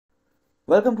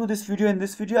Welcome to this video. In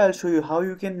this video, I'll show you how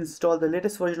you can install the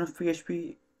latest version of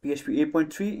PHP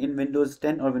 8.3 in Windows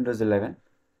 10 or Windows 11.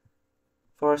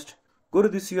 First, go to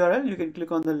this URL. You can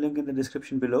click on the link in the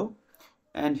description below,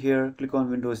 and here click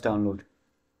on Windows Download.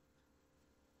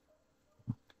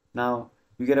 Now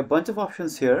you get a bunch of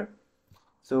options here.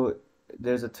 So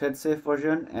there's a thread safe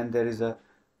version and there is a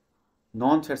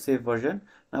non-thread safe version.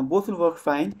 Now both will work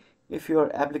fine. If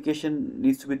your application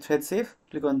needs to be thread safe,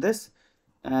 click on this.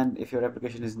 And if your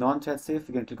application is non-thread safe,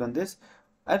 you can click on this.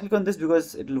 I'll click on this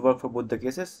because it will work for both the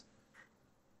cases.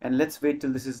 And let's wait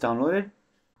till this is downloaded.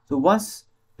 So once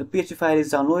the PHP file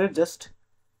is downloaded, just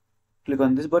click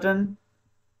on this button,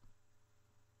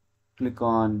 click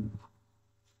on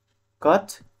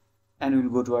cut, and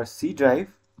we'll go to our C drive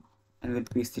and we'll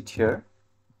paste it here.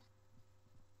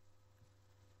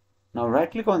 Now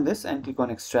right click on this and click on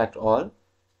extract all.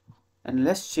 And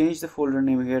let's change the folder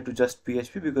name here to just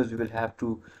PHP because we will have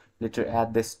to later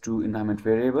add this to environment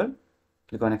variable.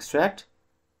 Click on extract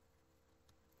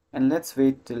and let's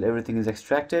wait till everything is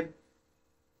extracted.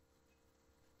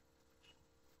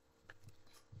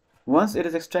 Once it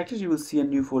is extracted, you will see a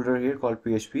new folder here called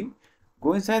PHP.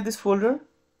 Go inside this folder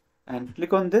and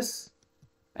click on this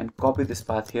and copy this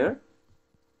path here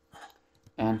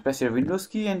and press your Windows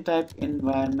key and type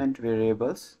environment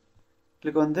variables.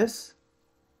 Click on this.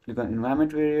 Click on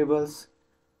environment variables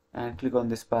and click on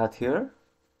this path here.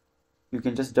 You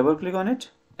can just double click on it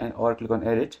and or click on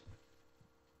edit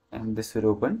and this will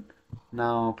open.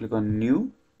 Now click on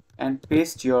new and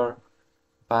paste your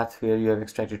path where you have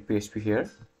extracted PHP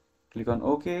here. Click on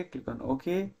OK, click on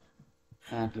OK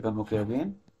and click on OK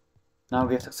again. Now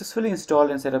we have successfully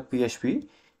installed and set up PHP.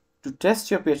 To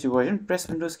test your PHP version, press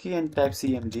Windows key and type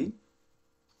cmd.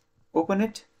 Open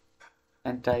it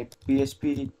and type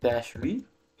php-v.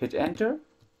 Hit enter,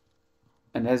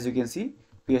 and as you can see,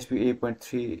 PHP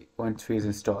 8.3.3 is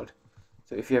installed.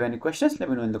 So if you have any questions,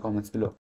 let me know in the comments below.